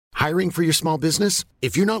Hiring for your small business?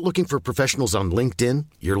 If you're not looking for professionals on LinkedIn,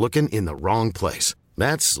 you're looking in the wrong place.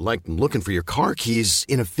 That's like looking for your car keys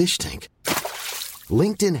in a fish tank.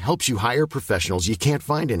 LinkedIn helps you hire professionals you can't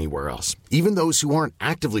find anywhere else, even those who aren't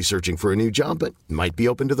actively searching for a new job but might be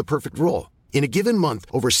open to the perfect role. In a given month,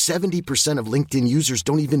 over 70% of LinkedIn users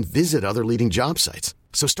don't even visit other leading job sites.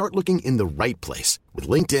 So start looking in the right place. With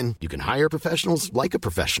LinkedIn, you can hire professionals like a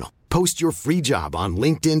professional. Post your free job on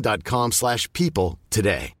linkedin.com/people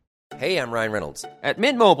today. Hey, I'm Ryan Reynolds. At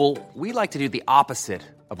Mint Mobile, we like to do the opposite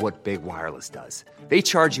of what Big Wireless does. They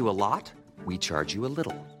charge you a lot, we charge you a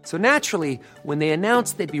little. So naturally, when they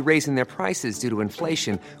announced they'd be raising their prices due to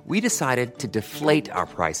inflation, we decided to deflate our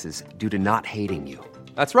prices due to not hating you.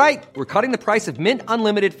 That's right. We're cutting the price of Mint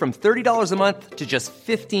Unlimited from $30 a month to just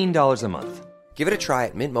 $15 a month. Give it a try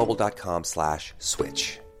at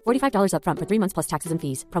mintmobile.com/switch. $45 up front for 3 months plus taxes and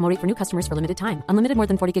fees. Promo rate for new customers for limited time. Unlimited more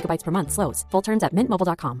than 40 gigabytes per month slows. Full terms at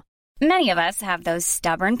mintmobile.com. Many of us have those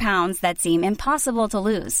stubborn pounds that seem impossible to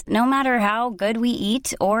lose, no matter how good we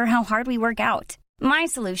eat or how hard we work out. My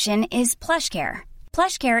solution is PlushCare.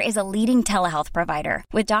 PlushCare is a leading telehealth provider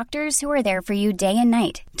with doctors who are there for you day and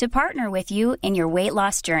night to partner with you in your weight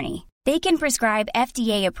loss journey. They can prescribe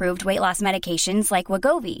FDA-approved weight loss medications like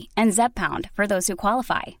Wegovy and Zepbound for those who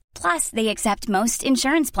qualify. Plus, they accept most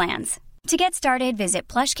insurance plans. To get started, visit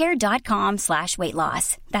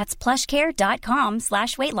plushcare.com/weightloss. That's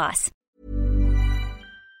plushcare.com/weightloss.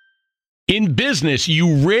 In business,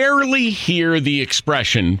 you rarely hear the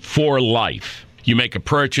expression "for life." You make a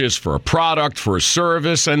purchase for a product, for a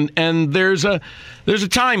service, and there's a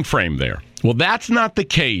time frame there. Well, that's not the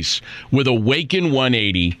case with Awaken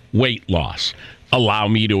 180 weight loss. Allow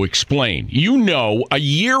me to explain. You know, a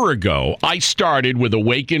year ago, I started with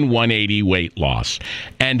Awaken 180 weight loss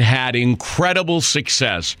and had incredible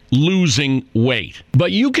success losing weight.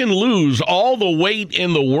 But you can lose all the weight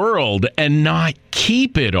in the world and not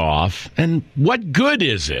keep it off. And what good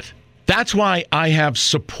is it? That's why I have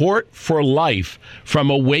support for life from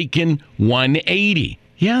Awaken 180.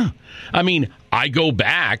 Yeah. I mean, I go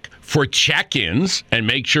back for check-ins and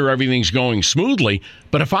make sure everything's going smoothly.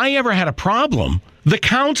 But if I ever had a problem, the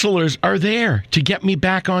counselors are there to get me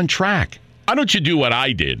back on track. Why don't you do what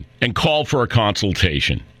I did and call for a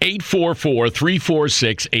consultation?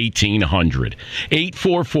 844-346-1800.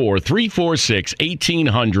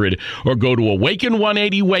 844-346-1800 or go to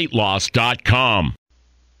awaken180weightloss.com.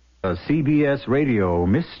 CBS Radio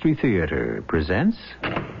Mystery Theater presents...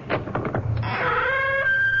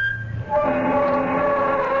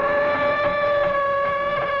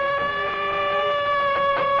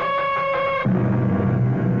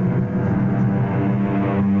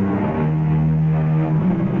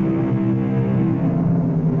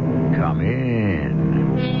 Come in.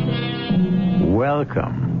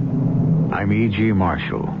 Welcome. I'm E.G.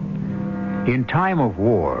 Marshall. In time of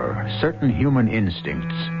war, certain human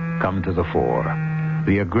instincts come to the fore.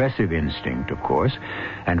 The aggressive instinct, of course,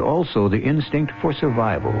 and also the instinct for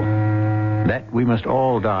survival. That we must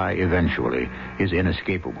all die eventually is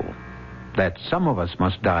inescapable. That some of us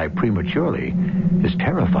must die prematurely is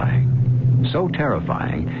terrifying. So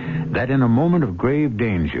terrifying that in a moment of grave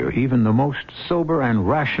danger, even the most sober and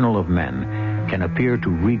rational of men can appear to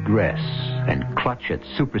regress and clutch at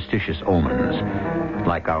superstitious omens,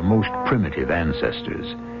 like our most primitive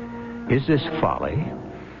ancestors. Is this folly?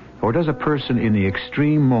 Or does a person in the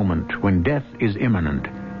extreme moment when death is imminent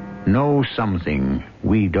know something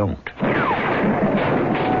we don't?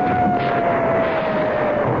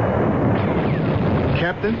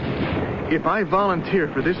 Captain, if I volunteer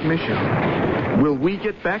for this mission, will we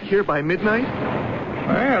get back here by midnight?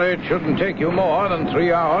 Well, it shouldn't take you more than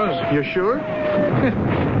 3 hours. You're sure?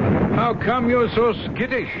 How come you're so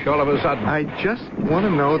skittish all of a sudden? I just want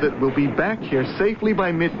to know that we'll be back here safely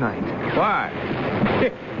by midnight. Why?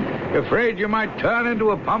 Afraid you might turn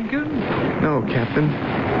into a pumpkin? No, Captain.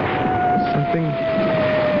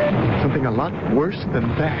 Something a lot worse than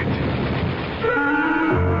that.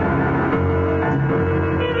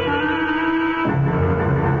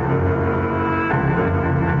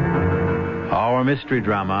 Our mystery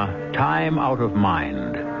drama, Time Out of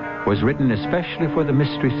Mind, was written especially for the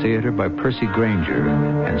Mystery Theater by Percy Granger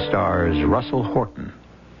and stars Russell Horton.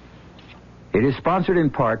 It is sponsored in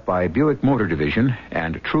part by Buick Motor Division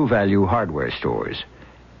and True Value Hardware Stores.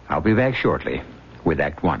 I'll be back shortly with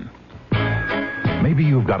Act One. Maybe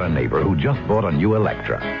you've got a neighbor who just bought a new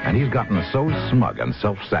Electra, and he's gotten so smug and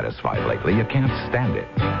self-satisfied lately you can't stand it.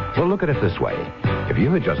 Well, look at it this way. If you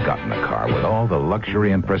had just gotten a car with all the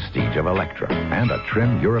luxury and prestige of Electra and a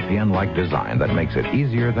trim European-like design that makes it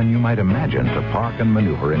easier than you might imagine to park and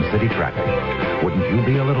maneuver in city traffic, wouldn't you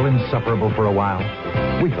be a little insufferable for a while?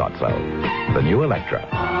 We thought so. The new Electra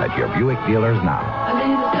at your Buick dealers now. A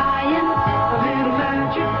little science, a little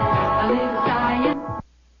magic, a little science.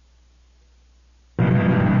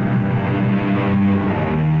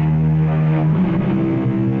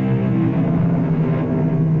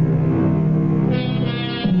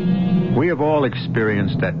 We have all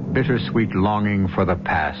experienced that bittersweet longing for the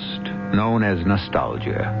past, known as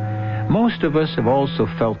nostalgia. Most of us have also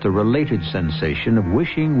felt the related sensation of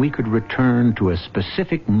wishing we could return to a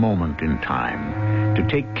specific moment in time to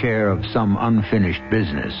take care of some unfinished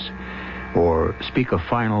business or speak a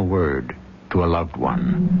final word to a loved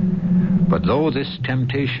one. But though this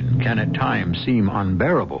temptation can at times seem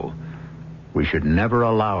unbearable, we should never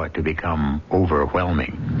allow it to become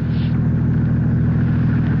overwhelming.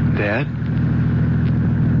 Dad?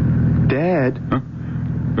 Dad? Huh?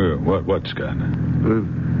 What, Scott?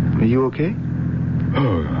 Are you okay?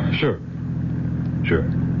 Oh, sure. Sure.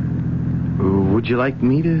 Would you like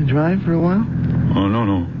me to drive for a while? Oh,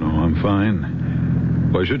 no, I'm fine.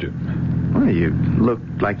 Why should you? Well, you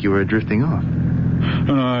looked like you were drifting off.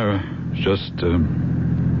 No, I was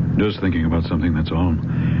just thinking about something, that's all.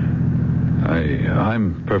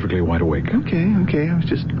 I'm perfectly wide awake. Okay, I was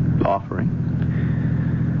just offering.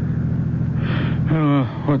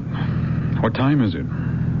 What time is it?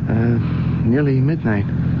 Nearly midnight.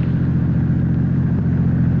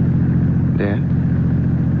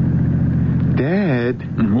 Dad?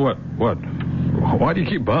 What? Why do you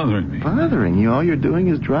keep bothering me? Bothering you? All you're doing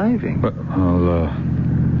is driving. What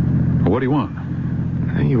do you want?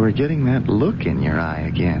 You were getting that look in your eye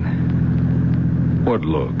again. What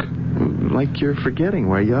look? Like you're forgetting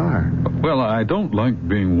where you are. Well, I don't like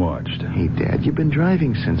being watched. Hey, Dad, you've been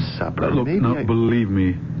driving since supper. Look, believe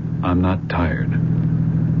me, I'm not tired.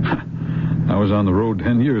 I was on the road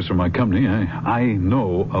 10 years for my company. I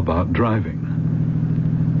know about driving.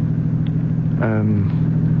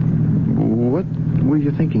 What were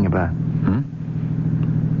you thinking about?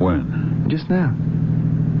 When? Just now.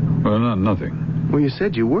 Well, nothing. Well, you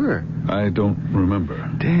said you were. I don't remember.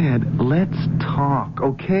 Dad, let's talk,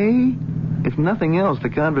 okay? If nothing else, the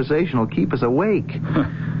conversation will keep us awake.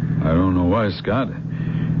 I don't know why, Scott.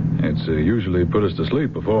 It's usually put us to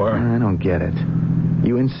sleep before. I don't get it.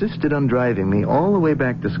 You insisted on driving me all the way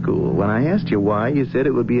back to school. When I asked you why, you said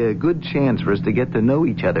it would be a good chance for us to get to know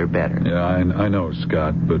each other better. Yeah, I know,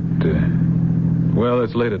 Scott, but, well,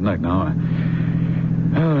 it's late at night now.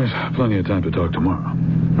 There's plenty of time to talk tomorrow.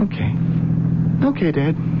 Okay,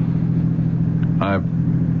 Dad.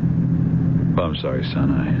 I'm sorry, son.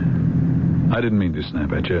 I didn't mean to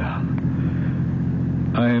snap at you.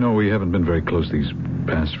 I know we haven't been very close these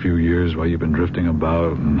past few years while you've been drifting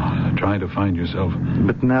about and trying to find yourself.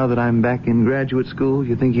 But now that I'm back in graduate school,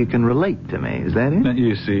 you think you can relate to me, is that it? Now,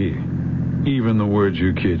 you see, even the words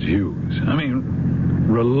you kids use. I mean,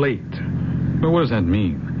 relate. But what does that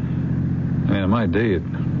mean? In my day, it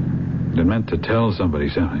meant to tell somebody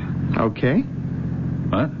something. Okay.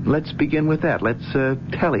 What? Let's begin with that. Let's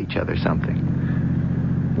tell each other something.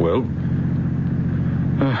 Well,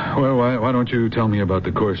 why don't you tell me about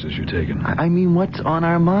the courses you've taken? I mean, what's on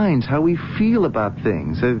our minds, how we feel about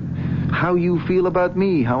things, how you feel about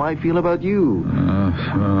me, how I feel about you.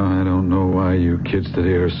 I don't know why you kids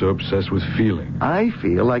today are so obsessed with feeling. I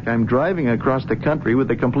feel like I'm driving across the country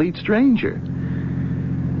with a complete stranger.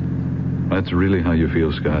 That's really how you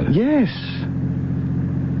feel, Scott? Yes.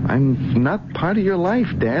 I'm not part of your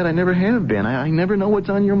life, Dad. I never have been. I never know what's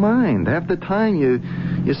on your mind. Half the time, you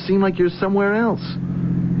seem like you're somewhere else.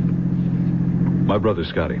 My brother,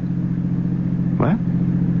 Scotty. What?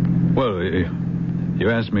 Well, you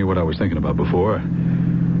asked me what I was thinking about before.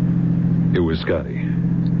 It was Scotty.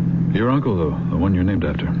 Your uncle, the one you're named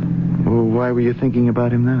after. Well, why were you thinking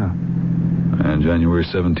about him now? And January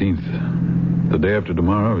 17th, the day after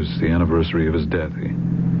tomorrow, is the anniversary of his death.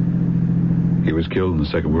 He was killed in the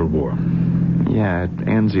Second World War. Yeah, at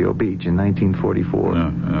Anzio Beach in 1944.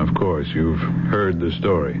 Of course, you've heard the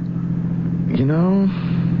story. You know,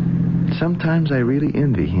 sometimes I really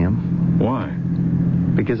envy him. Why?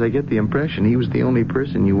 Because I get the impression he was the only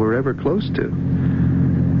person you were ever close to.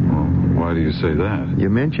 Well, why do you say that?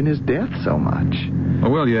 You mention his death so much.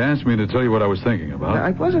 Well, you asked me to tell you what I was thinking about.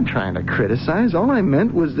 I wasn't trying to criticize. All I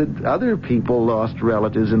meant was that other people lost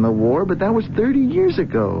relatives in the war, but that was 30 years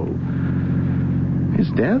ago. His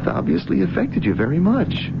death obviously affected you very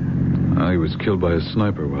much. He was killed by a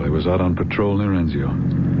sniper while he was out on patrol near Anzio.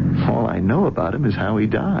 All I know about him is how he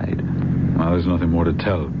died. Well, there's nothing more to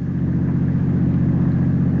tell.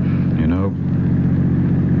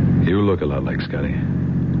 know, you look a lot like Scotty.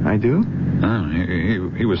 I do?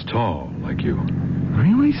 He was tall, like you.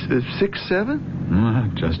 Really?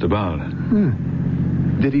 6'7"? Just about.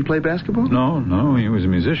 Did he play basketball? No, he was a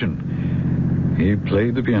musician. He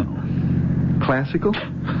played the piano. Classical?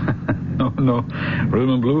 No,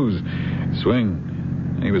 rhythm and blues,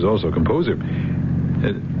 swing. He was also a composer.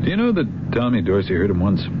 Do you know that Tommy Dorsey heard him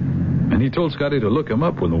once? And he told Scotty to look him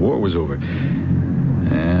up when the war was over.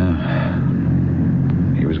 Yeah,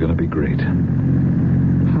 he was going to be great.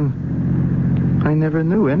 I never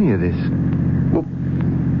knew any of this. Well,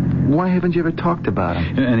 why haven't you ever talked about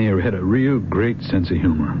him? And he had a real great sense of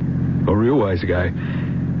humor. A real wise guy.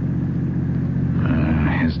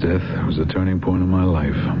 His death was a turning point in my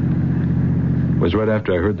life. It was right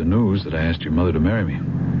after I heard the news that I asked your mother to marry me.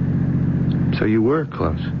 So you were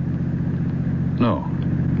close? No.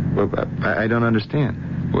 Well, I don't understand.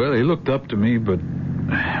 Well, he looked up to me, but,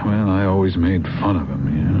 well, I always made fun of him,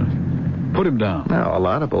 you know. Put him down. No, a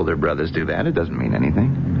lot of older brothers do that. It doesn't mean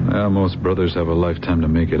anything. Well, most brothers have a lifetime to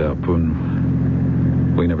make it up,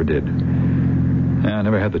 and we never did. I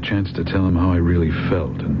never had the chance to tell him how I really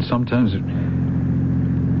felt, and sometimes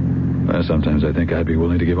I think I'd be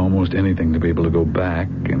willing to give almost anything to be able to go back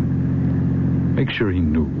and make sure he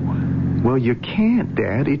knew. Well, you can't,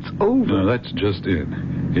 Dad. It's over. No, that's just it.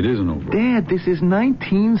 It isn't over. Dad, this is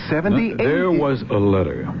 1978. There was a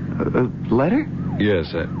letter. A letter?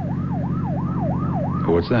 Yes.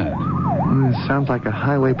 What's that? It sounds like a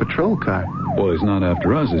highway patrol car. Well, he's not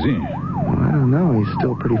after us, is he? Well, I don't know. He's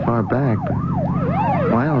still pretty far back, but...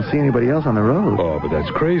 Well, I don't see anybody else on the road. Oh, but that's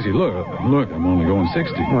crazy. Look, I'm only going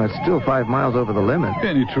 60. Well, it's still 5 miles over the limit.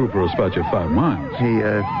 Any trooper will spot you 5 miles. Hey,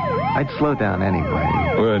 I'd slow down anyway.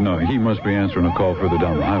 Well, no, he must be answering a call further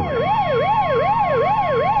down the highway.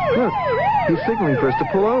 Look, he's signaling for us to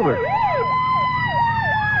pull over.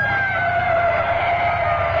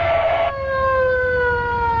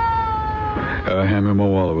 Hand me my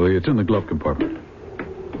wallet, will you? It's in the glove compartment.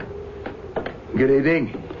 Good evening.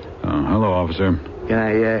 Hello, officer. Can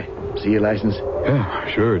I see your license? Yeah,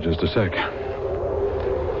 sure, just a sec.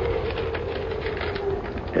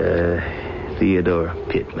 Theodore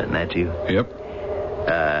Pittman, that you? Yep.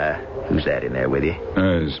 Who's that in there with you?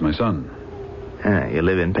 It's my son. You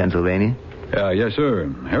live in Pennsylvania? Yes, sir.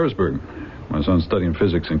 Harrisburg. My son's studying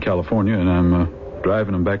physics in California, and I'm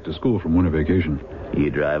driving him back to school from winter vacation. You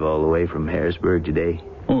drive all the way from Harrisburg today?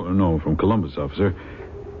 Oh, no, from Columbus, officer.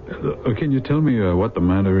 Can you tell me what the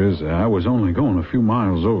matter is? I was only going a few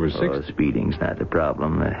miles over 60. Oh, speeding's not the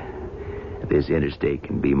problem. This interstate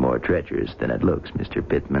can be more treacherous than it looks, Mr.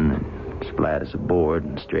 Pittman. It's flat as a board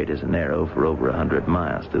and straight as an arrow for over 100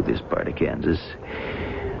 miles through this part of Kansas.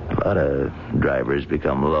 A lot of drivers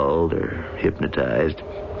become lulled or hypnotized.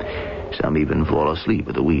 Some even fall asleep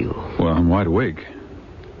at the wheel. Well, I'm wide awake.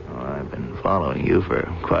 I've been following you for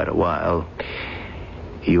quite a while.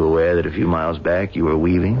 You aware that a few miles back you were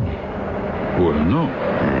weaving? Well, no.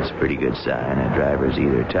 That's a pretty good sign. A driver's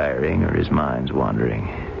either tiring or his mind's wandering.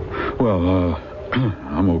 Well,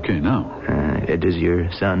 I'm okay now. Does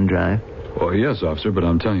your son drive? Well, yes, officer, but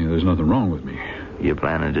I'm telling you there's nothing wrong with me. You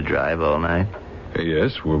planning to drive all night?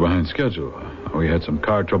 Yes, we're behind schedule. We had some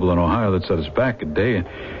car trouble in Ohio that set us back a day.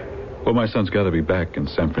 Well, my son's got to be back in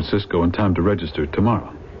San Francisco in time to register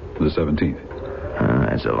tomorrow, the 17th.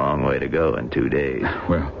 That's a long way to go in 2 days.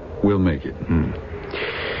 Well, we'll make it.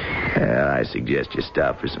 I suggest you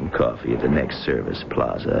stop for some coffee at the next service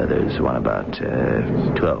plaza. There's one about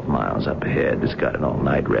 12 miles up ahead that's got an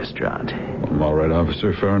all-night restaurant. All right,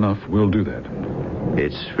 officer, fair enough. We'll do that.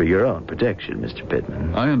 It's for your own protection, Mr.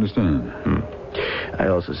 Pittman. I understand. I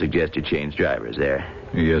also suggest you change drivers there.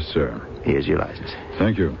 Yes, sir. Here's your license.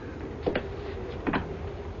 Thank you.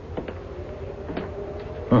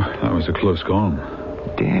 Oh, that was a close call.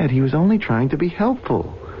 Dad, he was only trying to be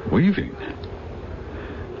helpful. Weaving?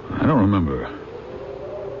 I don't remember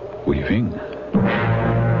weaving.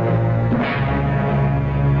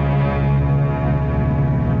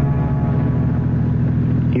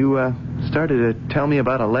 You, started to tell me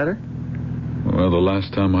about a letter? Well, the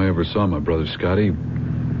last time I ever saw my brother Scotty,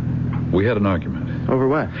 we had an argument. Over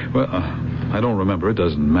what? Well, I don't remember. It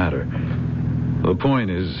doesn't matter. The point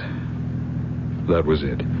is, that was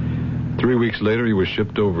it. 3 weeks later, he was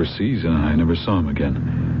shipped overseas, and I never saw him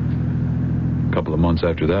again. A couple of months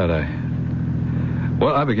after that,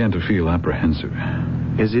 I began to feel apprehensive.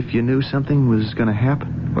 As if you knew something was going to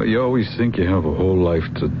happen? Well, you always think you have a whole life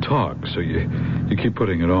to talk, so you keep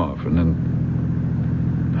putting it off, and then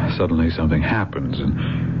suddenly something happens,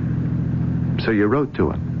 and... So you wrote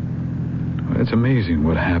to him? It's amazing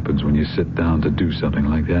what happens when you sit down to do something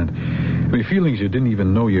like that. Feelings you didn't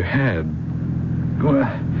even know you had. Well,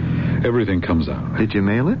 everything comes out. Did you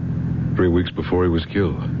mail it? 3 weeks before he was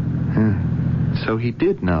killed. So he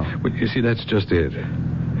did know. But you see, that's just it.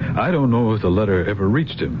 I don't know if the letter ever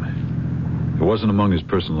reached him. It wasn't among his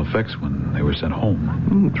personal effects when they were sent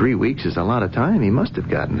home. 3 weeks is a lot of time. He must have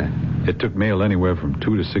gotten it. It took mail anywhere from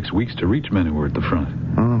 2 to 6 weeks to reach men who were at the front.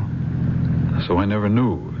 Oh. So I never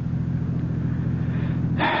knew.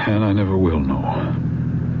 And I never will know.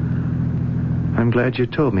 I'm glad you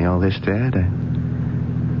told me all this, Dad.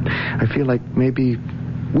 I feel like maybe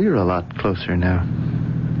we're a lot closer now.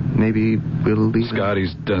 Maybe we'll even...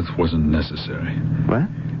 Scotty's death wasn't necessary. What?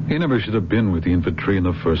 He never should have been with the infantry in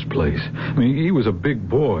the first place. I mean, he was a big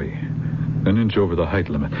boy. An inch over the height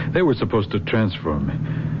limit. They were supposed to transfer me.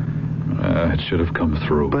 It should have come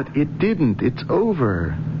through. But it didn't. It's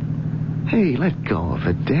over. Hey, let go of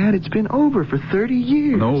it, Dad. It's been over for 30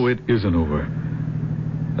 years. No, it isn't over.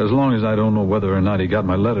 As long as I don't know whether or not he got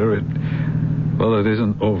my letter, it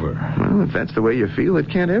isn't over. Well, if that's the way you feel, it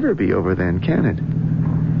can't ever be over then, can it?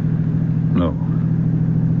 No.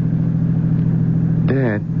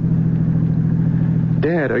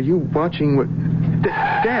 Dad, are you watching what...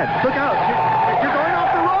 Dad, look out! You're going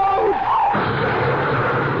off the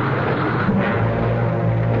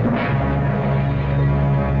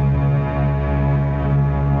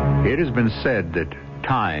road! It has been said that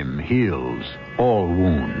time heals all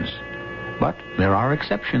wounds. But there are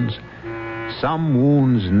exceptions. Some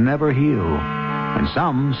wounds never heal, and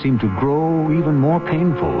some seem to grow even more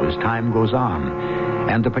painful as time goes on,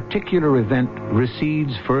 and the particular event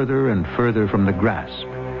recedes further and further from the grasp.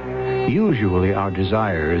 Usually our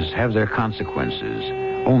desires have their consequences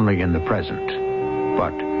only in the present.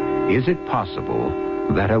 But is it possible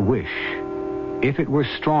that a wish, if it were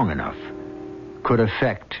strong enough, could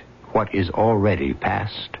affect what is already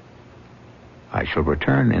past? I shall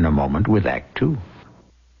return in a moment with Act Two.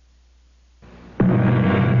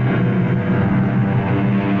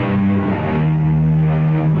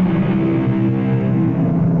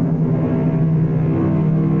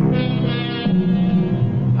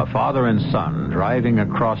 Father and son driving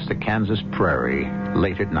across the Kansas prairie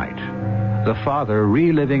late at night. The father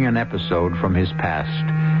reliving an episode from his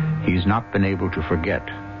past he's not been able to forget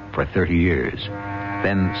for 30 years.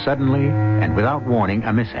 Then suddenly, and without warning,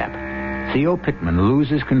 a mishap. Theo Pittman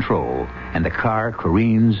loses control, and the car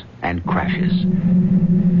careens and crashes.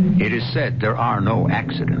 It is said there are no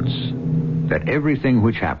accidents, that everything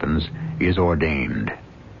which happens is ordained.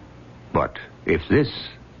 But if this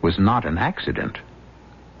was not an accident,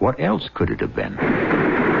 what else could it have been?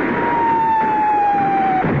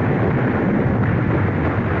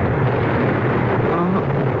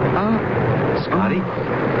 Scotty?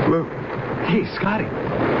 Well, Hey, Scotty.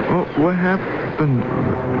 what happened?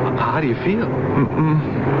 How do you feel?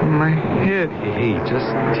 My head. Hey, just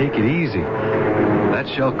take it easy. That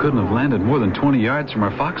shell couldn't have landed more than 20 yards from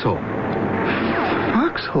our foxhole.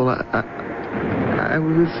 Foxhole? I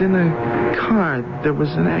was in a car. There was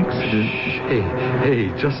an accident.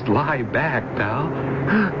 Hey, just lie back, pal.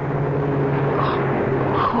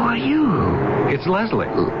 Who are you? It's Leslie.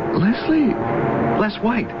 Leslie? Les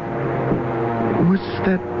White. What's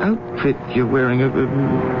that outfit you're wearing?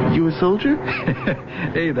 You a soldier?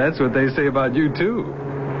 Hey, that's what they say about you, too.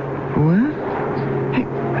 What?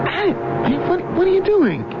 Hey, what are you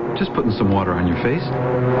doing? Just putting some water on your face.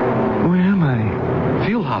 Where am I?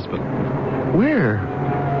 Field hospital. Where?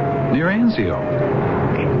 Near Anzio.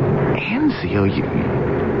 Anzio?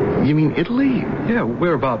 You mean Italy? Yeah,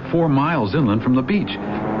 we're about 4 miles inland from the beach.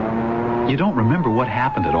 You don't remember what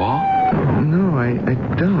happened at all? No, I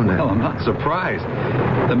don't. Well, I'm not surprised.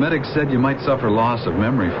 The medics said you might suffer loss of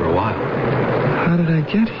memory for a while. How did I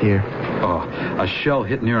get here? Oh, a shell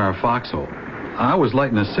hit near our foxhole. I was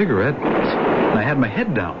lighting a cigarette, and I had my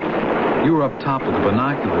head down. You were up top with the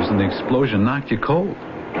binoculars, and the explosion knocked you cold.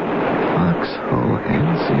 Foxhole,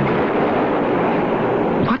 Anzio.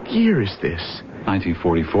 What year is this?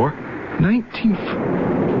 1944.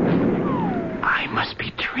 I must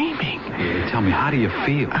be dreaming. Hey, tell me, how do you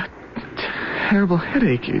feel? A terrible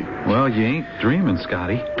headache. Well, you ain't dreaming,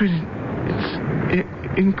 Scotty. But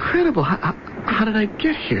it's incredible. How did I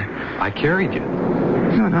get here? I carried you.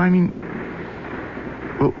 No, I mean...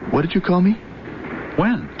 Well, what did you call me?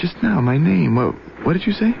 When? Just now, my name. What did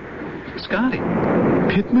you say? Scotty.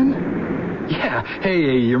 Pittman? Yeah.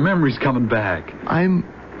 Hey, your memory's coming back. I'm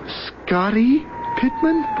Scotty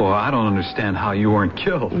Pittman? Boy, I don't understand how you weren't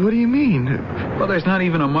killed. What do you mean? Well, there's not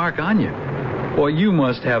even a mark on you. Boy, you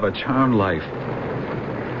must have a charmed life.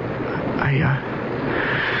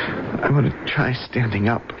 I want to try standing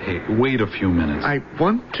up. Hey, wait a few minutes. I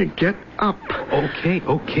want to get up.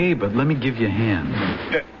 Okay, but let me give you a hand.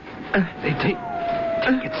 Hey, take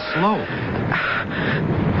it slow.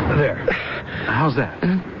 There. How's that?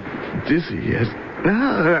 Dizzy, yes.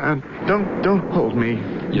 No, don't hold me.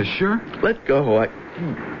 You sure? Let go.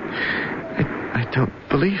 I don't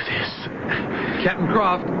believe this. Captain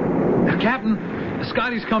Croft. Captain,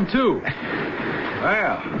 Scotty's come too.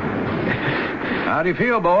 Well, how do you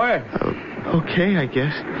feel, boy? Okay, I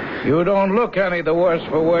guess. You don't look any the worse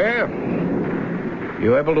for wear.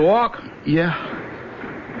 You able to walk? Yeah.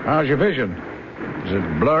 How's your vision? Is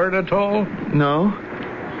it blurred at all? No.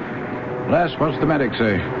 Les, what's the medic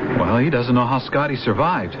say? Well, he doesn't know how Scotty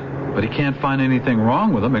survived, but he can't find anything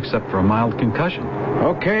wrong with him except for a mild concussion.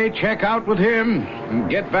 Okay, check out with him and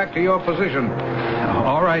get back to your position.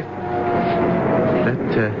 All right.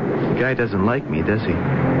 That guy doesn't like me, does he?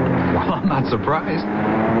 Well, I'm not surprised.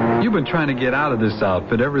 You've been trying to get out of this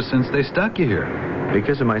outfit ever since they stuck you here.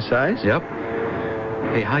 Because of my size? Yep.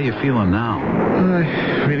 Hey, how you feeling now?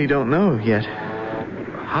 I really don't know yet.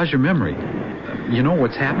 How's your memory? You know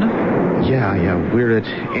what's happening? Yeah. We're at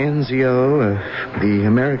Anzio. The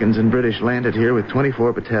Americans and British landed here with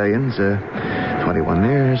 24 battalions. 21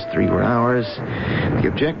 theirs, 3 were ours. The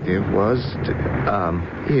objective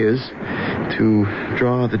is to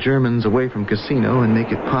draw the Germans away from Cassino and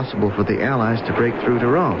make it possible for the Allies to break through to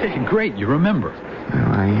Rome. Hey, great, you remember.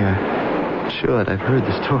 Well, I should. I've heard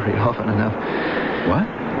the story often enough. What?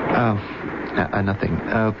 Nothing.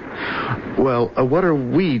 What are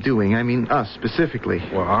we doing? I mean, us, specifically.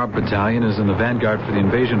 Well, our battalion is in the vanguard for the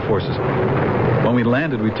invasion forces. When we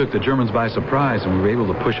landed, we took the Germans by surprise, and we were able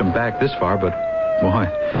to push them back this far, but, boy,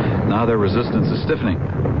 now their resistance is stiffening.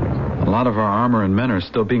 A lot of our armor and men are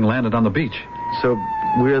still being landed on the beach. So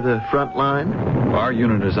we're the front line? Our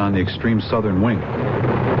unit is on the extreme southern wing.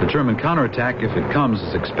 The German counterattack, if it comes,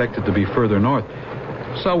 is expected to be further north.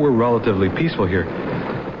 So we're relatively peaceful here.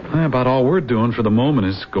 About all we're doing for the moment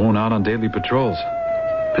is going out on daily patrols.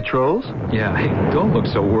 Patrols? Yeah, hey, don't look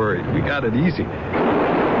so worried. We got it easy.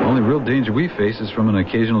 The only real danger we face is from an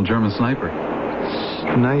occasional German sniper.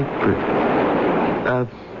 Sniper?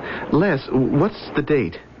 Les, what's the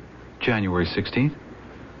date? January 16th.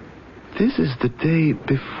 This is the day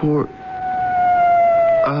before...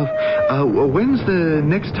 when's the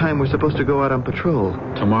next time we're supposed to go out on patrol?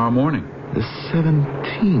 Tomorrow morning. The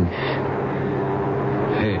 17th.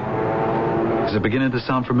 Hey, is it beginning to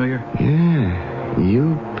sound familiar? Yeah,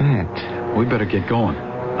 you bet. We better get going.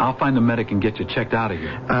 I'll find the medic and get you checked out of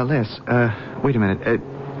here. Les, wait a minute.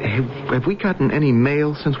 Have we gotten any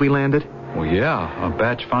mail since we landed? Well, yeah. A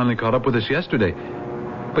batch finally caught up with us yesterday.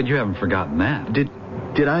 But you haven't forgotten that.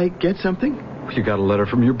 Did I get something? You got a letter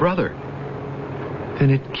from your brother. Then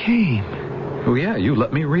it came. Oh, yeah, you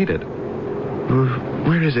let me read it.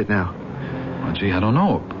 Where is it now? Well, gee, I don't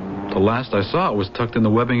know. The last I saw it was tucked in the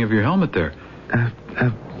webbing of your helmet there.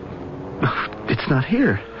 It's not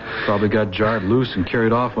here. Probably got jarred loose and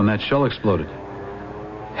carried off when that shell exploded.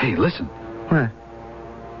 Hey, listen. What?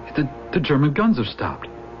 The German guns have stopped.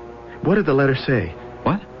 What did the letter say?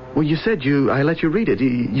 What? Well, you said I let you read it.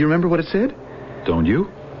 You remember what it said? Don't you?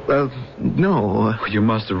 No. You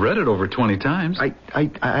must have read it over 20 times.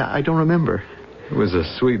 I don't remember. It was a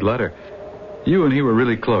sweet letter. You and he were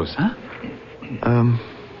really close, huh?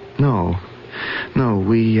 No,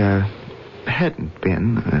 we hadn't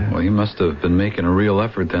been. Well, he must have been making a real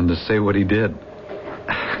effort then to say what he did.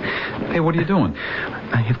 Hey, what are you doing?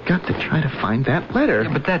 I have got to try to find that letter.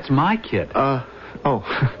 Yeah, but that's my kit.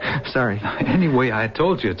 Sorry. Anyway, I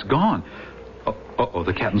told you, it's gone. Oh,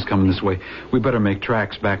 the captain's coming this way. We better make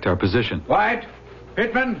tracks back to our position. White,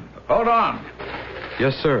 Pittman, hold on.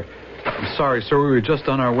 Yes, sir. I'm sorry, sir. We were just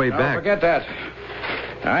on our way back. Forget that.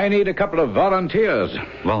 I need a couple of volunteers.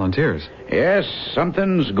 Volunteers? Yes,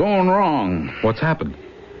 something's going wrong. What's happened?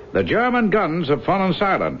 The German guns have fallen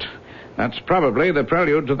silent. That's probably the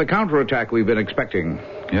prelude to the counterattack we've been expecting.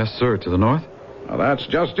 Yes, sir. To the north? Well, that's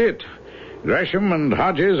just it. Gresham and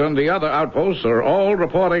Hodges and the other outposts are all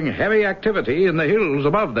reporting heavy activity in the hills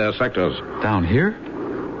above their sectors. Down here?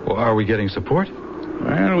 Well, are we getting support?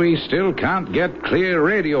 Well, we still can't get clear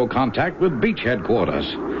radio contact with beach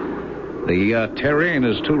headquarters. The terrain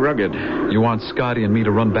is too rugged. You want Scotty and me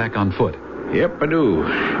to run back on foot? Yep, I do.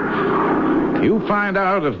 You find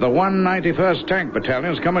out if the 191st Tank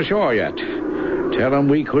Battalion's come ashore yet. Tell them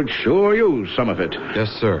we could sure use some of it. Yes,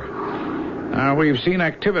 sir. Now, we've seen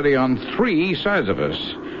activity on 3 sides of us,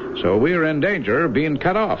 so we're in danger of being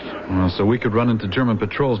cut off. Well, so we could run into German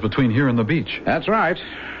patrols between here and the beach. That's right.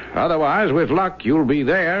 Otherwise, with luck, you'll be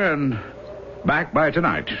there and back by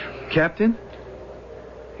tonight. Captain?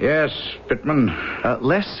 Yes, Pittman.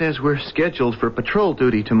 Les says we're scheduled for patrol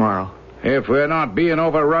duty tomorrow. If we're not being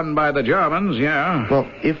overrun by the Germans, yeah. Well,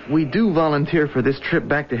 if we do volunteer for this trip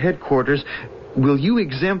back to headquarters, will you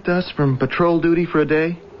exempt us from patrol duty for a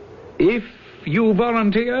day? If you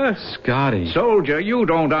volunteer? Scotty. Soldier, you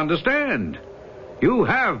don't understand. You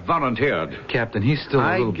have volunteered. Captain, he's still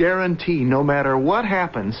I guarantee no matter what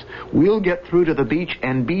happens, we'll get through to the beach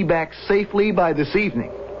and be back safely by this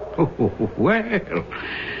evening. Well,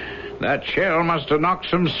 that shell must have knocked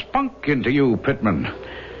some spunk into you, Pittman.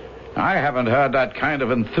 I haven't heard that kind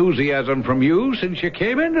of enthusiasm from you since you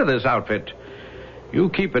came into this outfit. You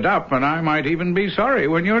keep it up, and I might even be sorry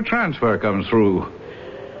when your transfer comes through.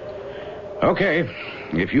 Okay,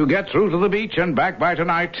 if you get through to the beach and back by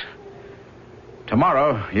tonight,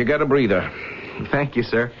 tomorrow you get a breather. Thank you,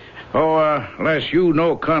 sir. Oh, Les, you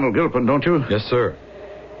know Colonel Gilpin, don't you? Yes, sir.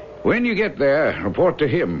 When you get there, report to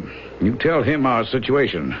him. You tell him our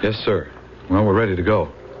situation. Yes, sir. Well, we're ready to go.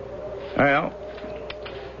 Well,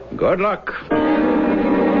 good luck.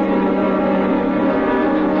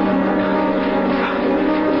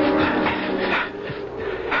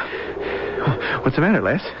 What's the matter,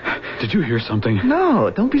 Les? Did you hear something?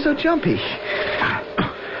 No, don't be so jumpy.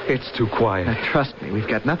 It's too quiet. Now, trust me, we've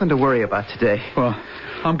got nothing to worry about today. Well,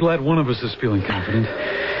 I'm glad one of us is feeling confident.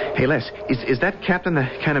 Hey, Les, is that captain the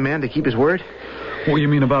kind of man to keep his word? What you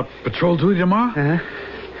mean about patrol duty tomorrow? Uh-huh.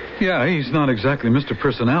 Yeah, he's not exactly Mr.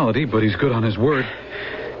 Personality, but he's good on his word.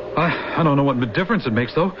 I don't know what difference it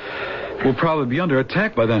makes, though. We'll probably be under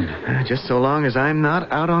attack by then. Just so long as I'm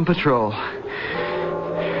not out on patrol.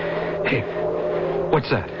 Hey, what's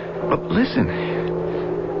that? Well, listen.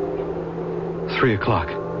 3 o'clock.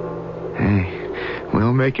 Hey,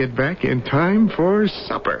 we'll make it back in time for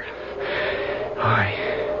supper. Boy,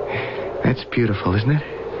 that's beautiful, isn't it?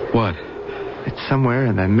 What? It's somewhere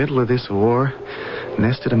in the middle of this war,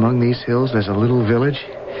 nested among these hills, there's a little village.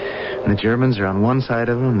 And the Germans are on one side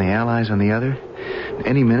of them and the Allies on the other.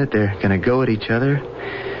 Any minute they're going to go at each other.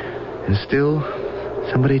 And still,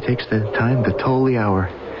 somebody takes the time to toll the hour.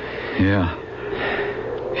 Yeah.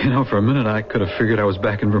 You know, for a minute I could have figured I was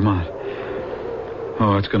back in Vermont.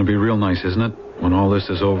 Oh, it's going to be real nice, isn't it? When all this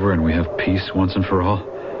is over and we have peace once and for all.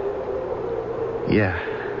 Yeah.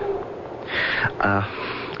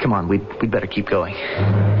 Come on, we'd better keep going.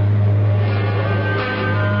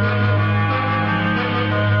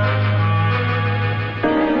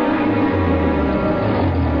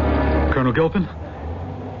 Colonel Gilpin?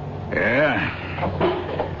 Yeah?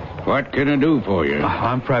 What can I do for you?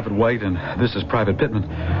 I'm Private White, and this is Private Pittman.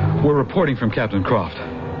 We're reporting from Captain Croft.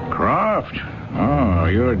 Croft? Oh,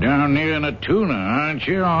 you're down near Natuna, aren't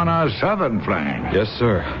you, on our southern flank? Yes,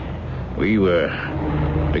 sir. We were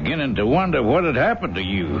beginning to wonder what had happened to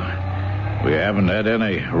you. We haven't had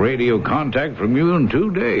any radio contact from you in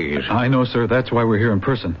 2 days. I know, sir. That's why we're here in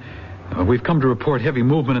person. We've come to report heavy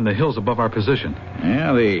movement in the hills above our position.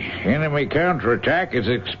 Yeah, the enemy counterattack is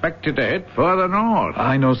expected to hit further north.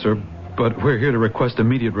 I know, sir, but we're here to request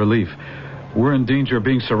immediate relief. We're in danger of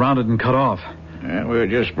being surrounded and cut off. Yeah, we're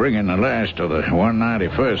just bringing the last of the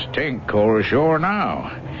 191st Tank Corps ashore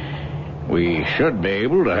now. We should be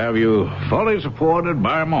able to have you fully supported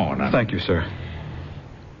by morning. Thank you, sir.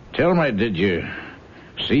 Tell me, did you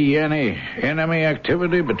see any enemy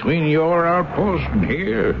activity between your outpost and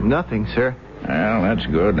here? Nothing, sir. Well, that's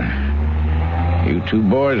good. You two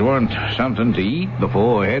boys want something to eat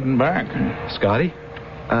before heading back? Scotty?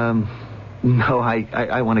 No,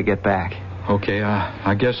 I want to get back. Okay,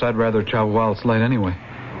 I guess I'd rather travel while it's light anyway.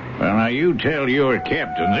 Well, now, you tell your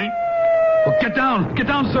captains, eh? Well, get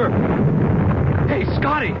down, sir. Hey,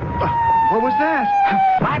 Scotty. What was that?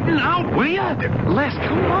 Flatten out, will ya? Les,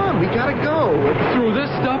 come on. We gotta go. Through this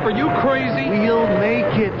stuff? Are you crazy? We'll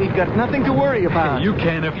make it. We've got nothing to worry about. You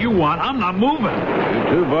can if you want. I'm not moving. You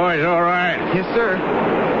two boys all right? Yes, sir.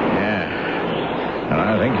 Yeah. Well,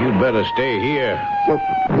 I think you'd better stay here. Well,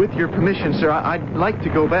 with your permission, sir, I'd like to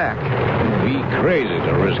go back. Be crazy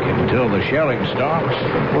to risk it until the shelling stops.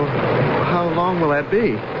 Well, how long will that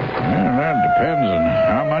be? Well, that depends on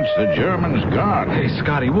how much the Germans got. Hey,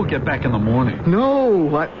 Scotty, we'll get back in the morning.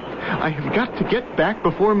 No, I have got to get back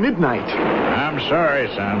before midnight. I'm sorry,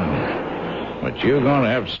 son, but you're going to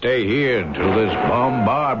have to stay here until this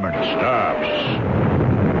bombardment stops.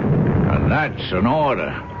 And that's an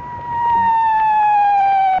order.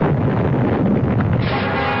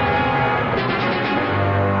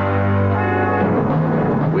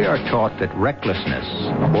 We are taught that recklessness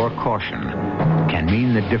or caution can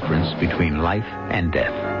mean the difference between life and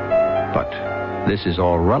death. But this is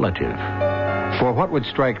all relative. For what would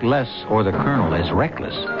strike Les or the Colonel as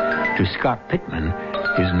reckless, to Scott Pittman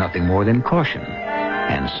is nothing more than caution.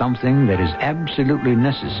 and something that is absolutely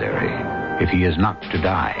necessary if he is not to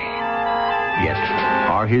die. Yet,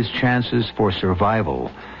 are his chances for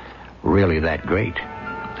survival really that great?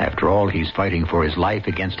 After all, he's fighting for his life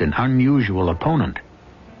against an unusual opponent,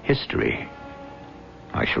 history.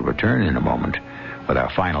 I shall return in a moment with our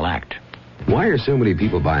final act. Why are so many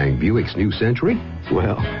people buying Buick's new Century?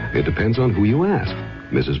 Well, it depends on who you ask.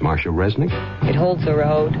 Mrs. Marcia Resnick? It holds the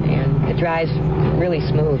road, and it drives really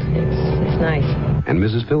smooth. It's nice. And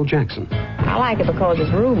Mrs. Phil Jackson? I like it because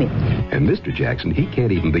it's roomy. And Mr. Jackson, he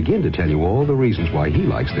can't even begin to tell you all the reasons why he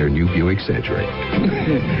likes their new Buick Century.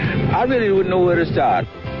 I really wouldn't know where to start.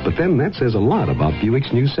 But then that says a lot about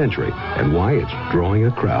Buick's new Century and why it's drawing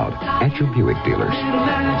a crowd at your Buick dealers.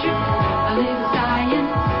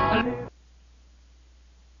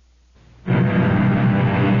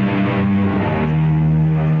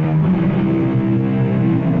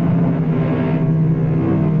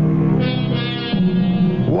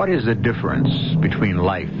 What is the difference between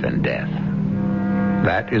life and death?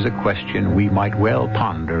 That is a question we might well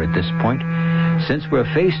ponder at this point, since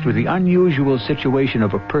we're faced with the unusual situation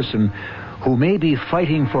of a person who may be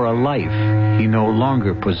fighting for a life he no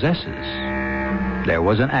longer possesses. There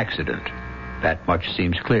was an accident. That much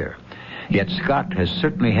seems clear. Yet Scott has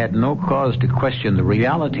certainly had no cause to question the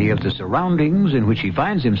reality of the surroundings in which he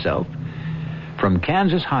finds himself, from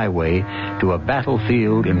Kansas highway to a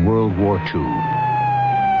battlefield in World War II.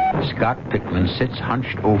 Scott Pittman sits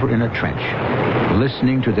hunched over in a trench,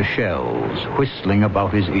 listening to the shells whistling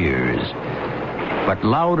about his ears. But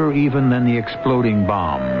louder even than the exploding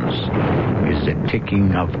bombs is the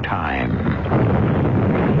ticking of time.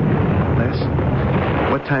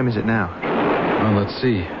 Les, what time is it now? Well, let's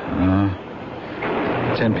see.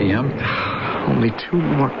 10 p.m.? Only 2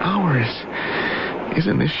 more hours.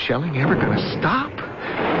 Isn't this shelling ever going to stop?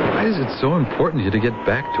 Why is it so important to get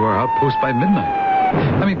back to our outpost by midnight?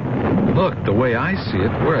 I mean, look, the way I see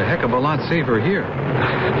it, we're a heck of a lot safer here.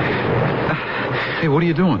 Hey, what are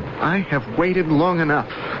you doing? I have waited long enough.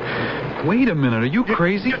 Wait a minute, are you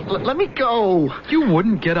crazy? Let me go. You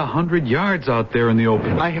wouldn't get 100 yards out there in the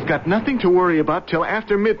open. I have got nothing to worry about till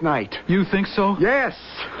after midnight. You think so? Yes.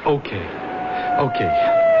 Okay.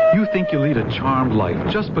 You think you lead a charmed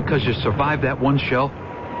life just because you survived that one shell?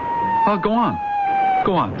 Well, go on.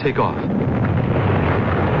 Go on, take off.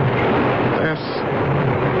 Yes.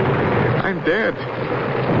 I'm dead.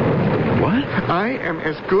 What? I am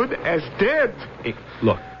as good as dead. Hey,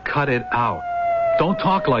 look, cut it out. Don't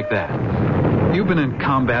talk like that. You've been in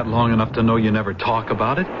combat long enough to know you never talk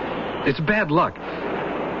about it. It's bad luck.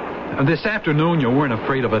 And this afternoon, you weren't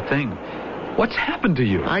afraid of a thing. What's happened to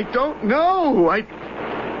you? I don't know. I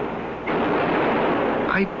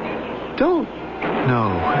don't know.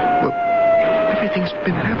 Well, everything's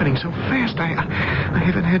been happening so fast. I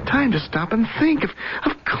haven't had time to stop and think.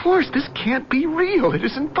 Of course, this can't be real. It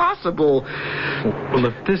isn't possible. Well,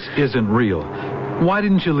 if this isn't real, why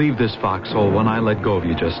didn't you leave this foxhole when I let go of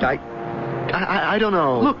you just now? I don't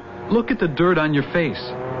know. Look at the dirt on your face.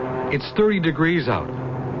 It's 30 degrees out.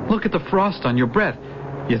 Look at the frost on your breath.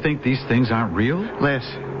 You think these things aren't real? Les,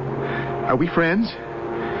 are we friends?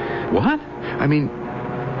 What? I mean,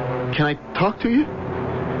 can I talk to you?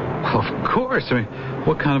 Well, of course. I mean,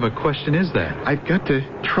 what kind of a question is that? I've got to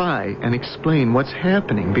try and explain what's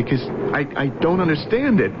happening because I don't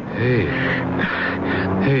understand it.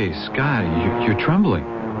 Hey, Scotty, you're trembling.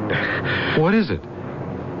 What is it?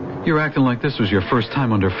 You're acting like this was your first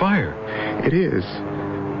time under fire. It is.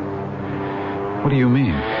 What do you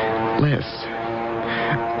mean? Les,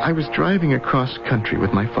 I was driving across country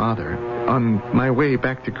with my father on my way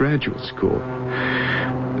back to graduate school.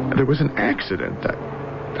 There was an accident,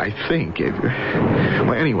 I think.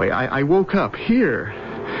 Well, anyway, I woke up here.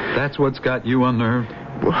 That's what's got you unnerved?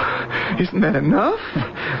 Well, isn't that enough?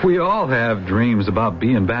 We all have dreams about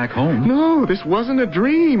being back home. No, this wasn't a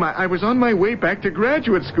dream. I was on my way back to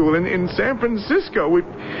graduate school in San Francisco.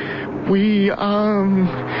 We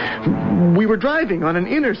were driving on an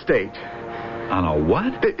interstate. On a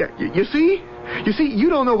what? You see? You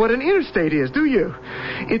don't know what an interstate is, do you?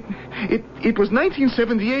 It was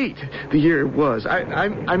 1978, the year it was.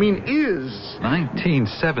 I mean, is.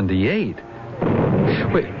 1978?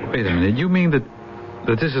 Wait a minute. You mean that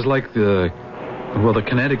this is like the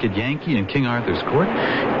Connecticut Yankee in King Arthur's court?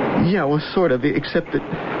 Yeah, well, sort of, except that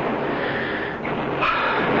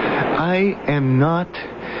I am not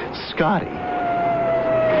Scotty.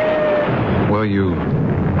 Well, you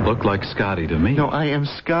look like Scotty to me. No, I am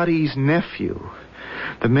Scotty's nephew.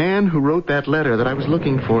 The man who wrote that letter that I was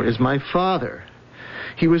looking for is my father.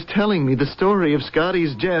 He was telling me the story of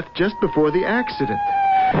Scotty's death just before the accident.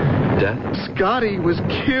 death? Scotty was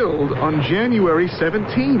killed on January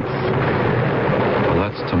 17th. Well,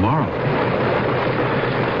 that's tomorrow.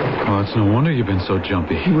 Oh, it's no wonder you've been so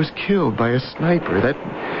jumpy. He was killed by a sniper.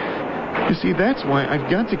 You see, that's why I've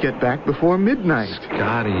got to get back before midnight.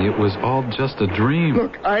 Scotty, it was all just a dream.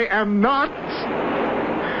 Look, I am not...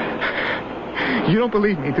 You don't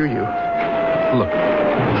believe me, do you? Look,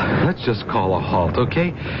 let's just call a halt,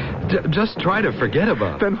 okay? Just try to forget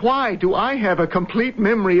about it. Then why do I have a complete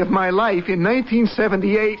memory of my life in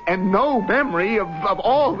 1978 and no memory of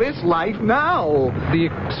all this life now? The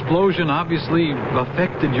explosion obviously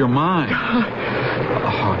affected your mind.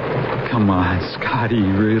 Oh, come on, Scotty,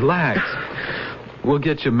 relax. We'll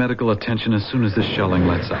get you medical attention as soon as the shelling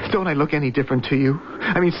lets up. Don't I look any different to you?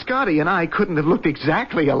 I mean, Scotty and I couldn't have looked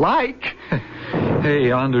exactly alike.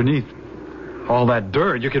 Hey, underneath all that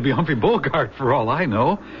dirt, you could be Humphrey Bogart for all I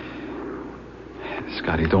know.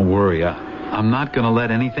 Scotty, don't worry. I'm not going to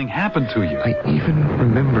let anything happen to you. I even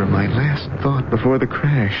remember my last thought before the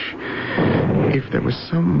crash. If there was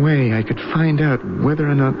some way I could find out whether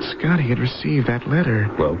or not Scotty had received that letter.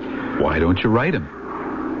 Well, why don't you write him?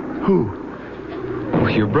 Who?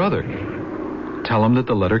 Your brother. Tell him that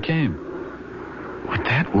the letter came. Would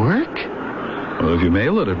that work? Well, if you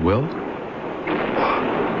mail it, it will.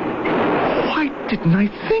 Why didn't I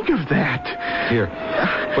think of that? Here,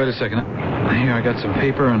 wait a second. Here, I got some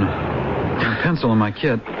paper and a pencil in my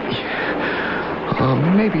kit.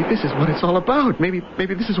 Maybe this is what it's all about. Maybe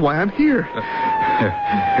this is why I'm here.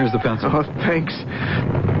 Here's the pencil. Oh, thanks.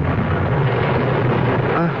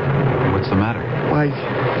 What's the matter? Why,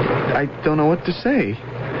 I don't know what to say.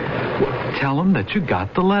 Tell him that you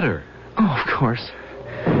got the letter. Oh, of course.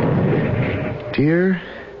 Dear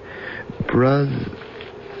brother...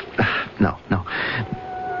 No.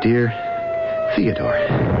 Dear Theodore,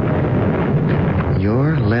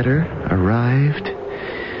 your letter arrived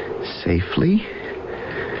safely.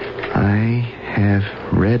 I have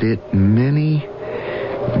read it many,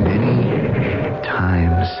 many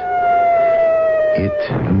times.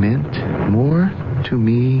 It meant more to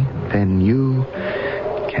me than you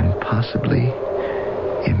can possibly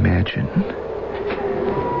imagine.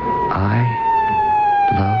 I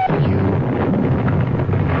love you,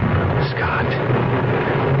 Scott.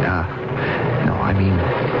 No, I mean,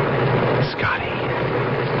 Scotty.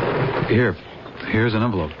 Here's an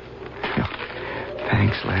envelope. No,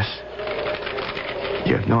 thanks, Les.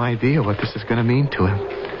 You have no idea what this is going to mean to him.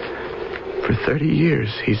 For 30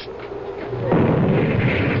 years, he's...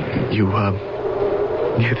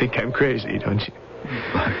 You think I'm crazy, don't you?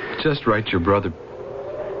 Just write your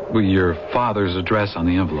father's address on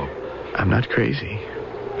the envelope. I'm not crazy.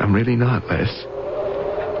 I'm really not, Les.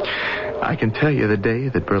 I can tell you the day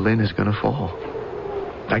that Berlin is going to fall.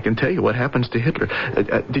 I can tell you what happens to Hitler.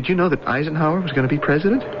 Did you know that Eisenhower was going to be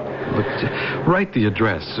president? Look, write the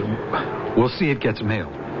address. We'll see it gets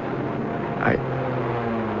mailed.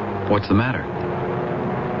 What's the matter?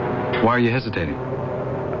 Why are you hesitating?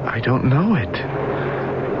 I don't know it.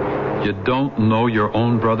 You don't know your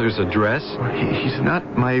own brother's address? He's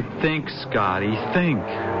not my... Think, Scotty, think.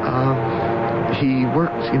 He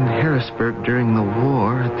worked in Harrisburg during the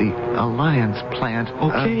war at the Alliance plant.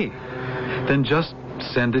 Okay. Then just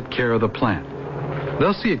send it care of the plant.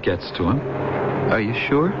 They'll see it gets to him. Are you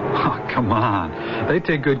sure? Oh, come on. They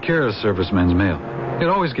take good care of servicemen's mail. It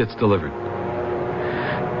always gets delivered.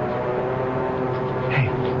 Hey.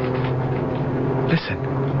 Listen.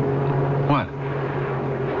 What?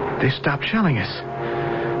 They stopped shelling us.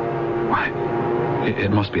 Why?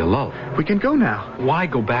 It must be a lull. We can go now. Why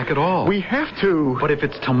go back at all? We have to. But if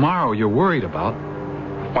it's tomorrow you're worried about,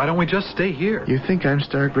 why don't we just stay here? You think I'm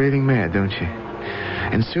stark raving mad, don't you?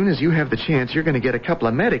 And soon as you have the chance, you're going to get a couple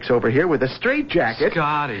of medics over here with a straitjacket.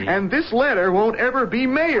 Scotty. And this letter won't ever be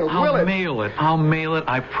mailed, will it? I'll mail it,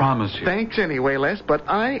 I promise you. Thanks anyway, Les, but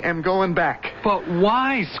I am going back. But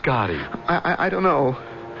why, Scotty? I don't know.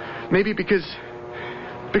 Maybe because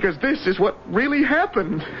this is what really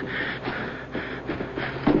happened.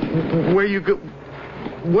 Where you go?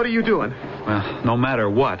 What are you doing? Well, no matter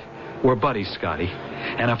what, we're buddies, Scotty.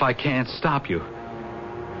 And if I can't stop you,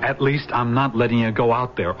 at least I'm not letting you go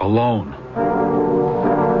out there alone.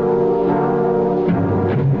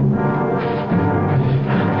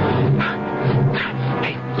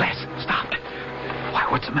 Hey, Les, stop. Why,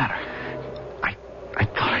 what's the matter? I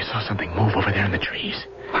thought I saw something move over there in the trees.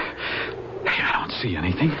 Hey, I don't see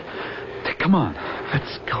anything. Hey, come on.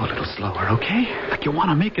 Let's go a little slower, okay? Like you want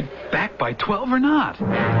to make it back by 12 or not?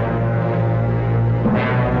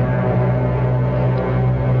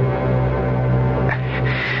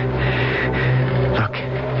 Look,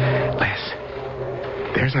 Les,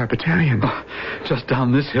 there's our battalion. just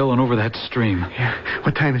down this hill and over that stream. Yeah.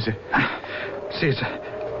 What time is it? See,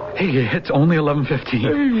 it's only 11:15.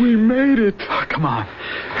 Hey, we made it. Oh, come on.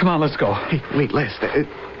 Come on, let's go. Hey, wait, Les.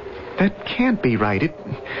 That can't be right.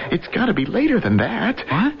 It's got to be later than that.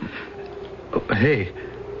 What? Oh, hey,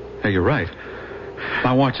 you're right.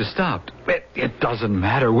 My watch has stopped. It doesn't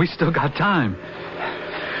matter. We still got time.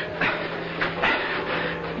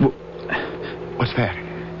 What's that?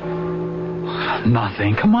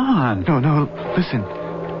 Nothing. Come on. No. Listen.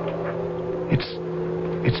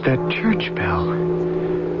 It's that church bell.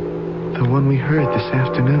 The one we heard this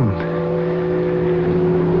afternoon.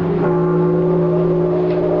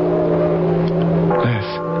 Les.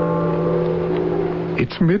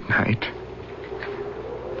 It's midnight.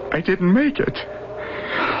 I didn't make it.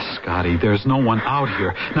 Scotty, there's no one out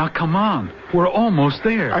here. Now, come on. We're almost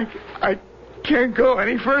there. I can't go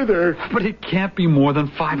any further. But it can't be more than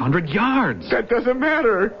 500 yards. That doesn't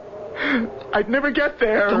matter. I'd never get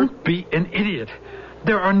there. Don't be an idiot.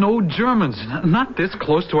 There are no Germans, not this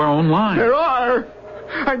close to our own line. There are.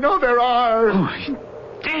 I know there are. Oh,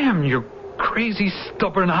 damn your crazy,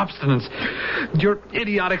 stubborn obstinance. Your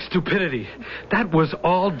idiotic stupidity. That was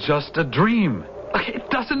all just a dream. It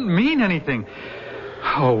doesn't mean anything.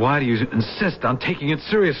 Oh, why do you insist on taking it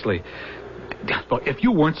seriously? Look, if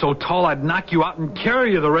you weren't so tall, I'd knock you out and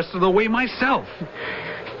carry you the rest of the way myself.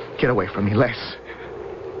 Get away from me, Les.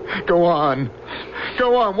 Go on.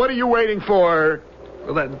 Go on. What are you waiting for?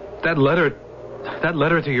 Well, that letter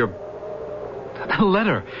to your... That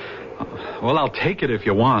letter. Well, I'll take it if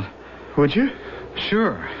you want. Would you?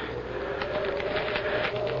 Sure.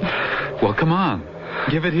 Well, come on.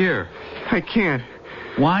 Give it here. I can't.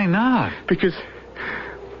 Why not? Because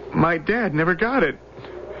my dad never got it.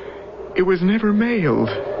 It was never mailed.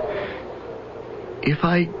 If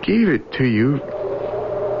I gave it to you,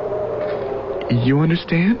 you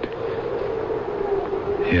understand?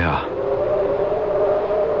 Yeah.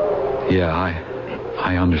 Yeah,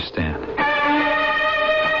 I understand.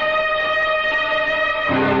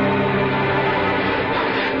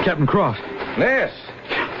 Captain Croft. Les.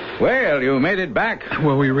 Well, you made it back.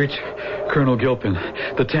 Well, we reached Colonel Gilpin.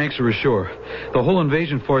 The tanks are ashore. The whole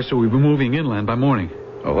invasion force will be moving inland by morning.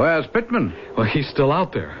 Well, where's Pittman? Well, he's still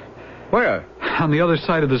out there. Where? On the other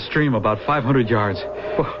side of the stream, about 500 yards.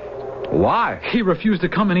 Well, why? He refused to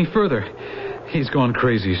come any further. He's gone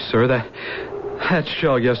crazy, sir. That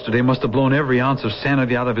shell yesterday must have blown every ounce of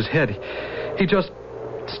sanity out of his head. He just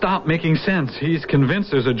stopped making sense. He's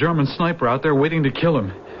convinced there's a German sniper out there waiting to kill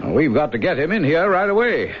him. We've got to get him in here right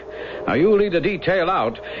away. Now, you lead the detail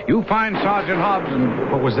out. You find Sergeant Hobbs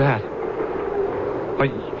and... What was that?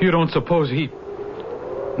 You don't suppose he...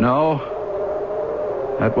 No.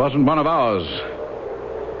 That wasn't one of ours.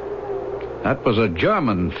 That was a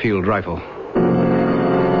German field rifle.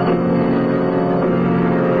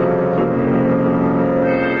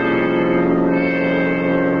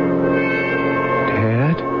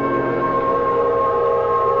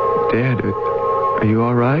 Dad, are you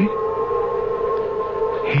all right?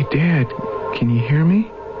 Hey, Dad, can you hear me?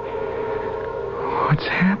 What's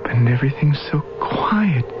happened? Everything's so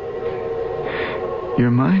quiet. Your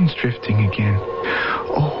mind's drifting again.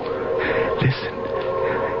 Oh, listen.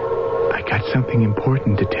 I got something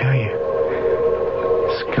important to tell you.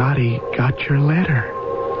 Scotty got your letter.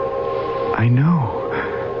 I know.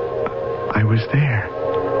 I was there.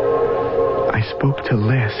 I spoke to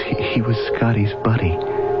Les. He was Scotty's buddy.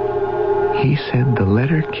 He said the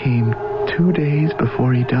letter came 2 days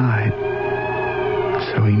before he died.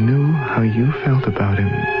 So he knew how you felt about him.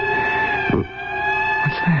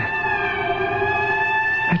 What's that?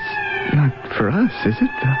 That's not for us, is it?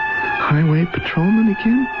 The highway patrolman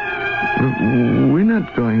again? We're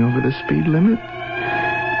not going over the speed limit.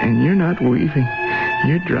 And you're not weaving.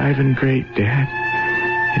 You're driving great, Dad.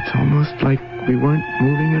 It's almost like we weren't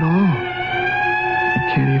moving at all. I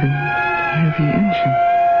can't even hear the engine.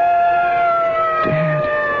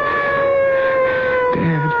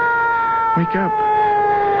 Dad, wake up.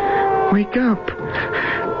 Wake up.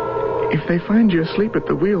 If they find you asleep at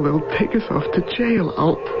the wheel, they'll take us off to jail.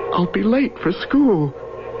 I'll be late for school.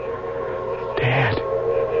 Dad,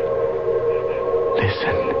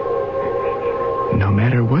 listen. No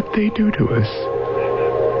matter what they do to us,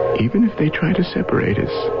 even if they try to separate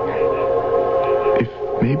us, if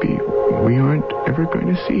maybe we aren't ever going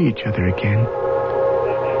to see each other again,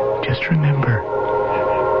 just remember,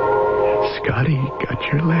 Scotty got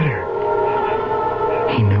your letter.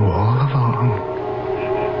 He knew all along.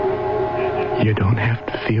 You don't have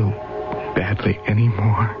to feel badly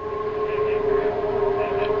anymore.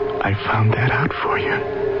 I found that out for you.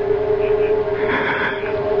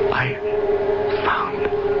 I found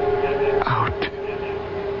out.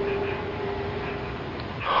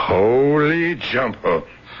 jumbo.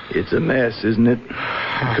 It's a mess, isn't it?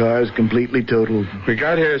 The car's completely totaled. We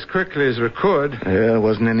got here as quickly as we could. There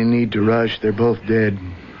wasn't any need to rush. They're both dead.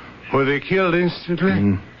 Were they killed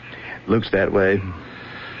instantly? Looks that way.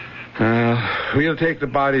 We'll take the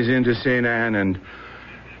bodies into St. Anne and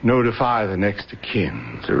notify the next of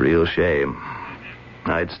kin. It's a real shame.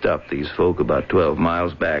 I'd stopped these folk about 12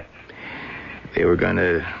 miles back. They were going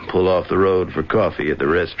to pull off the road for coffee at the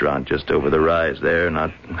restaurant just over the rise there,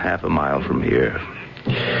 not half a mile from here.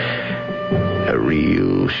 A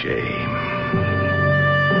real shame.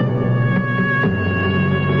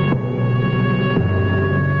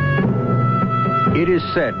 It is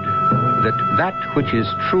said that which is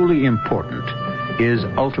truly important is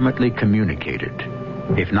ultimately communicated,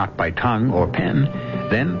 if not by tongue or pen,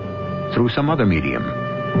 then through some other medium.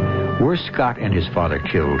 Were Scott and his father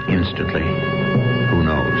killed instantly? Who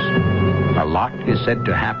knows? A lot is said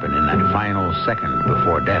to happen in that final second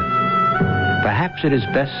before death. Perhaps it is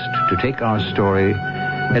best to take our story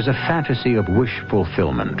as a fantasy of wish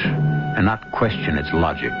fulfillment and not question its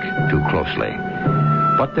logic too closely.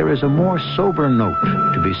 But there is a more sober note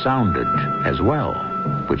to be sounded as well,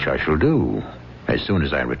 which I shall do as soon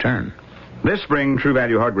as I return. This spring, True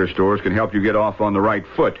Value Hardware stores can help you get off on the right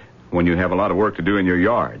foot when you have a lot of work to do in your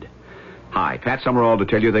yard. Hi, Pat Summerall to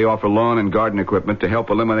tell you they offer lawn and garden equipment to help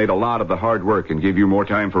eliminate a lot of the hard work and give you more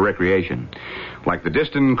time for recreation. Like the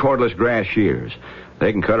Diston cordless grass shears.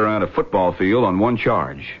 They can cut around a football field on one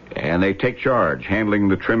charge, and they take charge handling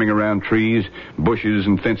the trimming around trees, bushes,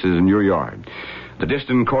 and fences in your yard. The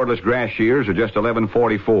Diston cordless grass shears are just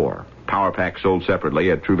 $11.44. Power pack sold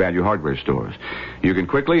separately at True Value Hardware stores. You can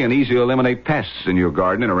quickly and easily eliminate pests in your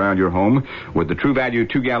garden and around your home with the True Value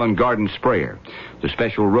 2-gallon garden sprayer. The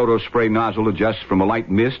special roto spray nozzle adjusts from a light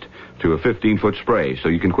mist to a 15-foot spray, so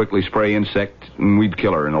you can quickly spray insect and weed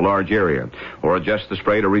killer in a large area, or adjust the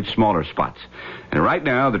spray to reach smaller spots. And right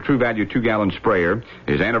now, the True Value 2-gallon sprayer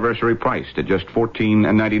is anniversary priced at just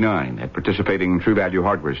 $14.99 at participating True Value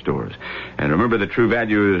Hardware stores. And remember that True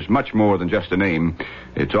Value is much more than just a name.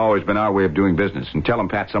 It's always been our way of doing business. And tell them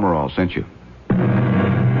Pat Summerall sent you.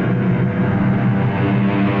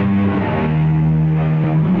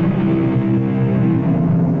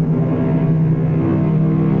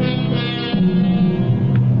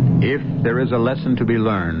 If there is a lesson to be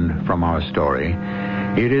learned from our story,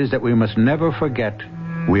 it is that we must never forget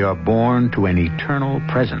we are born to an eternal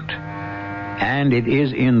present. And it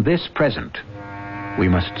is in this present we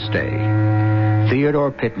must stay.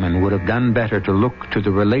 Theodore Pittman would have done better to look to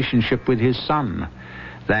the relationship with his son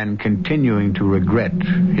than continuing to regret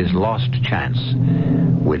his lost chance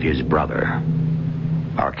with his brother.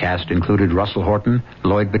 Our cast included Russell Horton,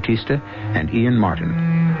 Lloyd Batista, and Ian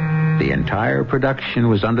Martin. The entire production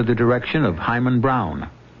was under the direction of Hyman Brown.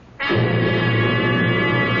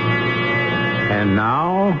 And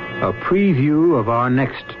now, a preview of our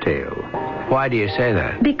next tale. Why do you say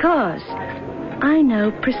that? Because I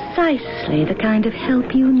know precisely the kind of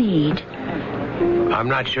help you need. I'm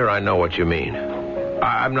not sure I know what you mean.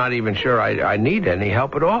 I'm not even sure I need any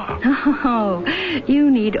help at all. Oh, you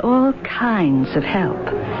need all kinds of help.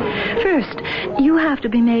 First, you have to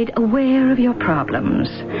be made aware of your problems.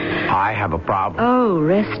 I have a problem. Oh,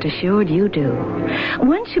 rest assured you do.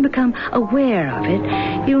 Once you become aware of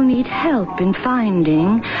it, you'll need help in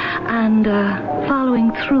finding and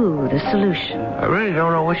following through the solution. I really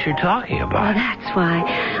don't know what you're talking about. Well, that's why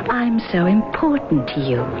I'm so important to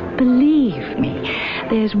you. Believe me,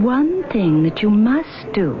 there's one thing that you must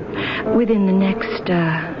do within the next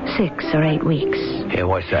 6 or 8 weeks. Yeah,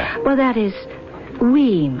 what's that? Well, that is,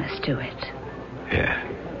 we must do it. Yeah.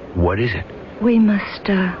 What is it? We must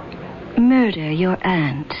murder your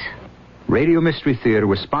aunt. Radio Mystery Theater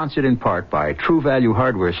was sponsored in part by True Value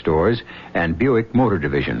Hardware Stores and Buick Motor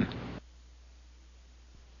Division.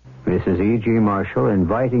 This is E.G. Marshall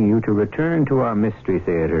inviting you to return to our Mystery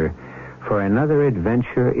Theater for another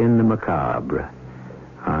adventure in the macabre.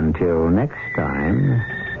 Until next time,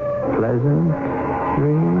 pleasant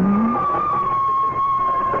dreams.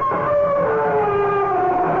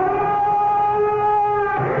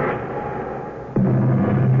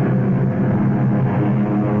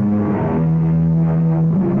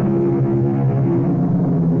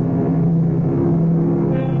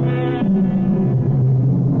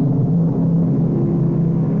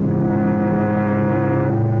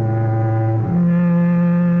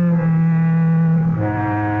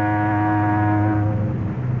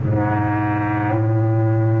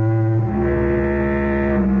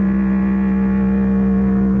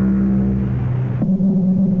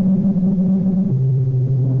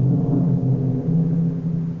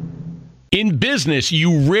 In business,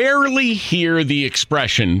 you rarely hear the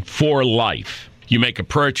expression for life. You make a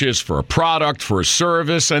purchase for a product, for a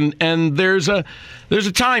service, and there's a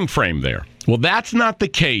time frame there. Well, that's not the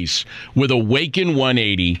case with Awaken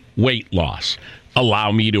 180 weight loss.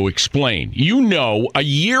 Allow me to explain. You know, a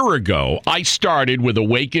year ago, I started with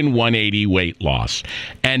Awaken 180 weight loss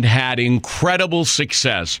and had incredible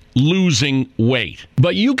success losing weight.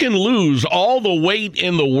 But you can lose all the weight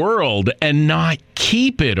in the world and not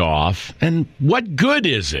keep it off. And what good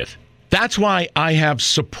is it? That's why I have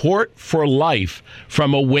support for life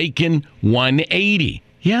from Awaken 180.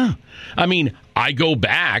 Yeah. I mean, I go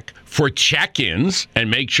back for check-ins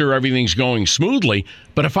and make sure everything's going smoothly.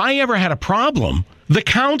 But if I ever had a problem, the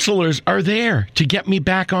counselors are there to get me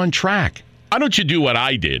back on track. Why don't you do what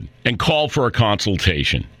I did and call for a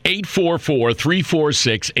consultation?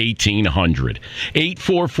 844-346-1800.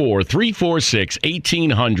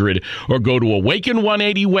 844-346-1800 or go to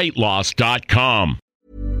awaken180weightloss.com.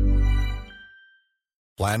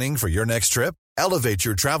 Planning for your next trip? Elevate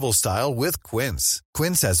your travel style with Quince.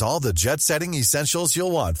 Quince has all the jet-setting essentials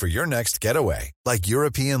you'll want for your next getaway, like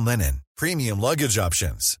European linen, premium luggage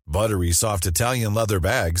options, buttery soft Italian leather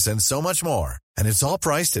bags, and so much more. And it's all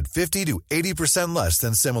priced at 50 to 80% less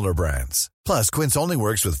than similar brands. Plus, Quince only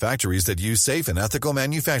works with factories that use safe and ethical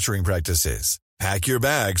manufacturing practices. Pack your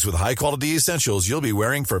bags with high-quality essentials you'll be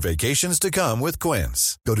wearing for vacations to come with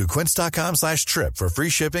Quince. Go to quince.com/trip for free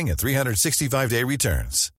shipping and 365-day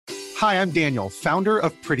returns. Hi, I'm Daniel, founder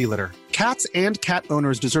of Pretty Litter. Cats and cat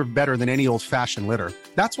owners deserve better than any old-fashioned litter.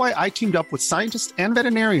 That's why I teamed up with scientists and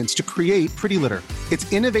veterinarians to create Pretty Litter.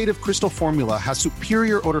 Its innovative crystal formula has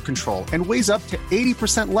superior odor control and weighs up to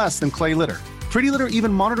 80% less than clay litter. Pretty Litter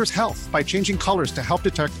even monitors health by changing colors to help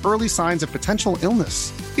detect early signs of potential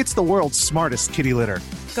illness. It's the world's smartest kitty litter.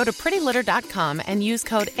 Go to prettylitter.com and use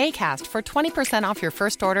code ACAST for 20% off your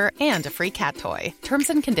first order and a free cat toy. Terms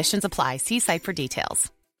and conditions apply. See site for details.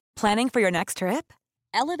 Planning for your next trip?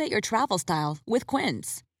 Elevate your travel style with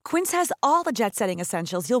Quince. Quince has all the jet-setting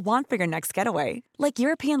essentials you'll want for your next getaway, like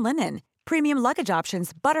European linen, premium luggage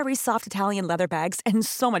options, buttery soft Italian leather bags, and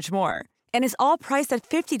so much more. And is all priced at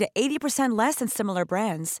 50 to 80% less than similar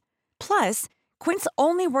brands. Plus, Quince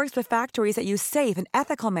only works with factories that use safe and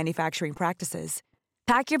ethical manufacturing practices.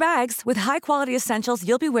 Pack your bags with high-quality essentials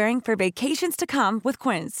you'll be wearing for vacations to come with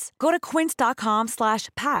Quince. Go to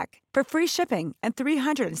quince.com/pack for free shipping and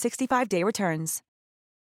 365-day returns.